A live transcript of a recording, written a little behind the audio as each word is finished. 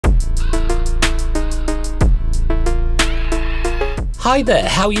Hi there,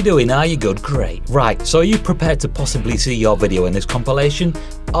 how you doing? Are you good? Great. Right, so are you prepared to possibly see your video in this compilation?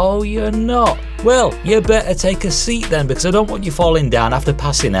 Oh, you're not? Well, you better take a seat then, because I don't want you falling down after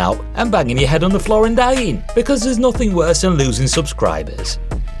passing out and banging your head on the floor and dying, because there's nothing worse than losing subscribers.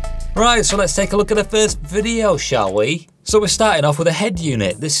 Right, so let's take a look at the first video, shall we? So we're starting off with a head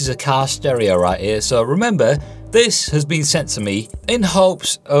unit. This is a car stereo right here, so remember, this has been sent to me in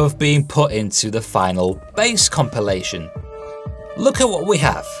hopes of being put into the final bass compilation. Look at what we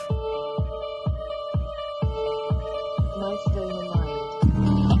have.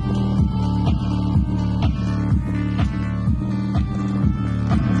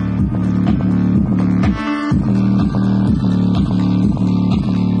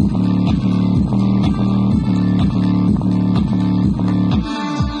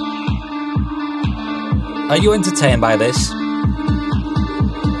 Are you entertained by this?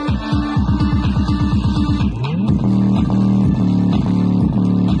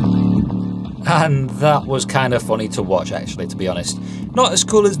 And that was kind of funny to watch, actually, to be honest. Not as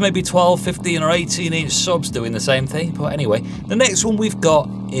cool as maybe 12, 15 or 18 inch subs doing the same thing, but anyway, the next one we've got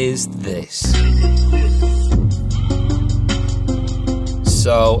is this.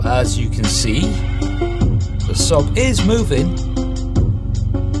 So, as you can see, the sub is moving,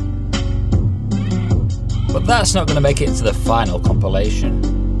 but that's not going to make it into the final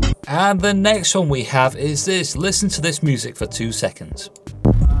compilation. And the next one we have is this. Listen to this music for 2 seconds.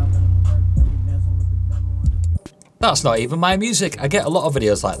 That's not even my music. I get a lot of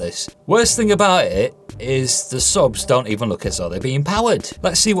videos like this. Worst thing about it is the subs don't even look as though they're being powered.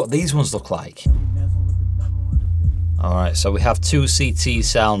 Let's see what these ones look like. Alright, so we have 2 CT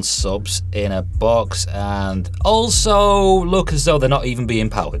sound subs in a box and also look as though they're not even being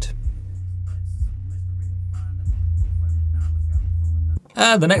powered.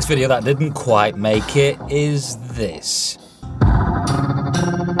 And the next video that didn't quite make it is this.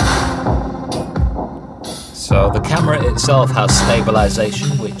 So the camera itself has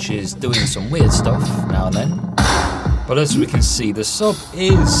stabilization, which is doing some weird stuff now and then. But as we can see, the sub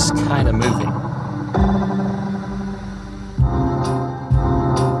is kind of moving.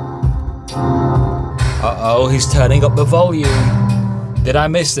 Uh-oh, he's turning up the volume. Did I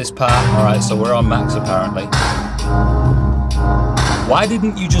miss this part? Alright, so we're on max apparently. Why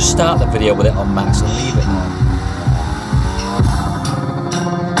didn't you just start the video with it on max and leave it on?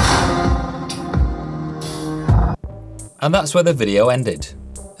 And that's where the video ended.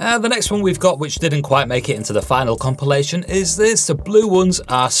 The next one we've got, which didn't quite make it into the final compilation, is this. The blue ones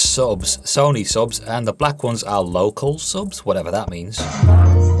are subs, Sony subs, and the black ones are local subs, whatever that means.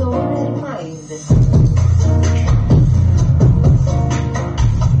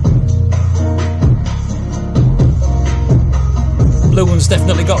 Blue one's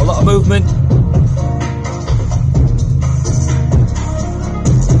definitely got a lot of movement.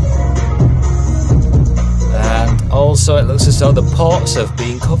 Also, it looks as though the ports have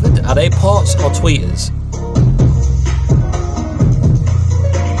been covered. Are they ports or tweeters?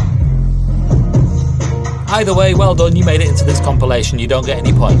 Either way, well done, you made it into this compilation, you don't get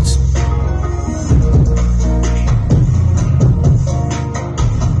any points.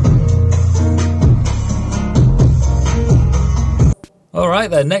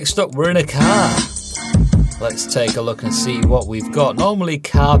 Alright then, next up we're in a car. Let's take a look and see what we've got. Normally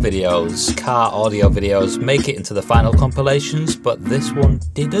car videos, car audio videos make it into the final compilations, but this one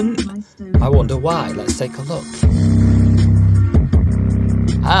didn't. I wonder why. Let's take a look.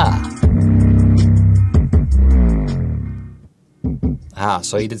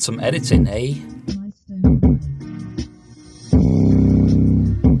 So he did some editing, eh?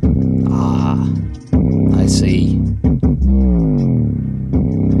 I see.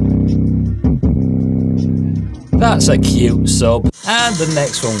 That's a cute sub. And the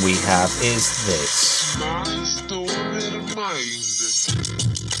next one we have is this.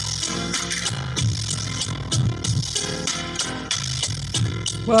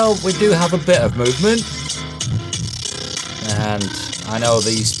 Well, we do have a bit of movement. And I know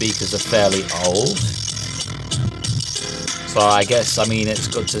these speakers are fairly old. So I guess, it's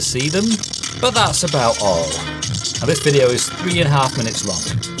good to see them. But that's about all. Now this video is 3.5 minutes long.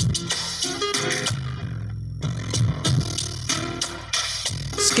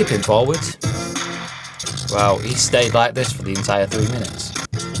 Skipping forward. Wow, he stayed like this for the entire 3 minutes.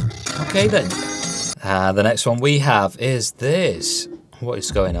 Okay then. The next one we have is this. What is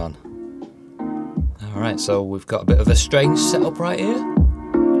going on? Alright, so we've got a bit of a strange setup right here.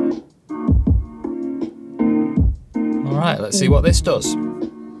 Alright, let's see what this does.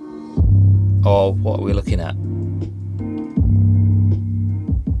 Or what are we looking at?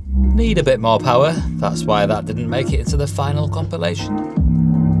 need a bit more power. That's why that didn't make it into the final compilation.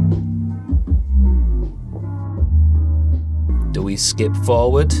 Do we skip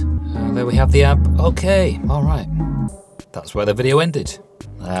forward? There we have the amp. Okay, alright. That's where the video ended.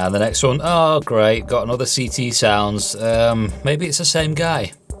 And the next one, oh great, got another CT sounds. Maybe it's the same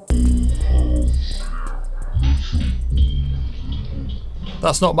guy.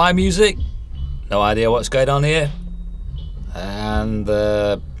 That's not my music. No idea what's going on here. And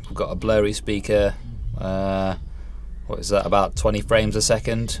we've got a blurry speaker. What is that, about 20 frames a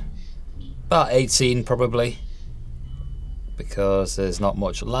second? About 18 probably. Because there's not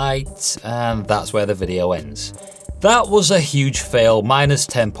much light, and that's where the video ends. That was a huge fail, minus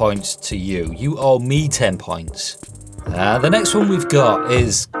 10 points to you. You owe me 10 points. The next one we've got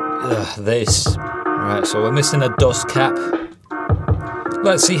is this. Right, so we're missing a dust cap.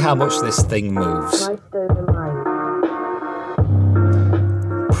 Let's see how much this thing moves.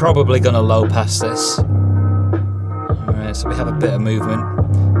 Probably gonna low pass this. Alright, so we have a bit of movement,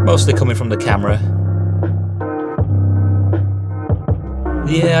 mostly coming from the camera.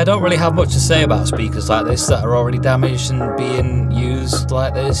 Yeah, I don't really have much to say about speakers like this that are already damaged and being used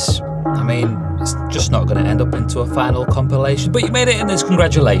like this. I mean, it's just not going to end up into a final compilation, but you made it in this,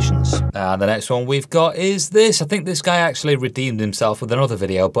 congratulations. And the next one we've got is this. I think this guy actually redeemed himself with another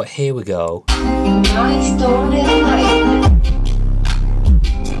video, but here we go.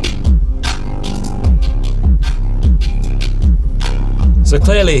 So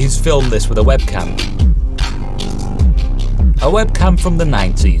clearly he's filmed this with a webcam. A webcam from the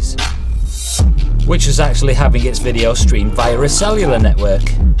 90s, which is actually having its video streamed via a cellular network.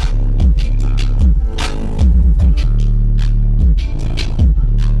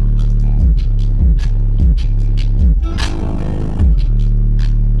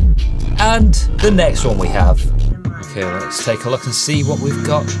 And the next one we have. Okay, let's take a look and see what we've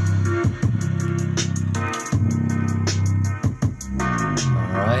got.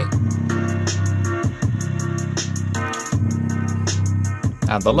 Alright.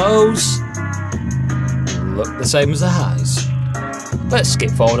 And the lows look the same as the highs. Let's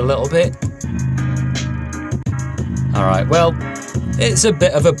skip forward a little bit. Alright, well, it's a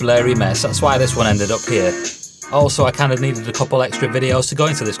bit of a blurry mess, that's why this one ended up here. Also, I kind of needed a couple extra videos to go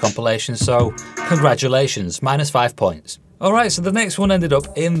into this compilation, so congratulations, minus 5 points. Alright, so the next one ended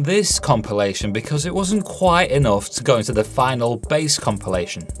up in this compilation because it wasn't quite enough to go into the final bass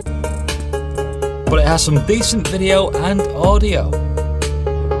compilation. But it has some decent video and audio.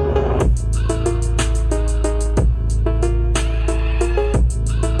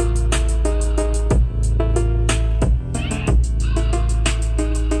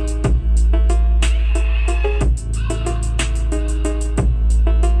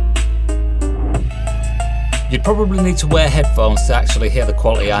 You'd probably need to wear headphones to actually hear the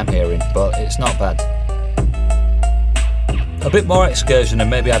quality I'm hearing, but it's not bad. A bit more excursion and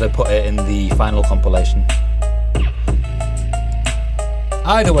maybe I'd have put it in the final compilation.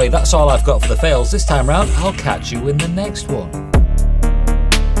 Either way, that's all I've got for the fails this time round. I'll catch you in the next one.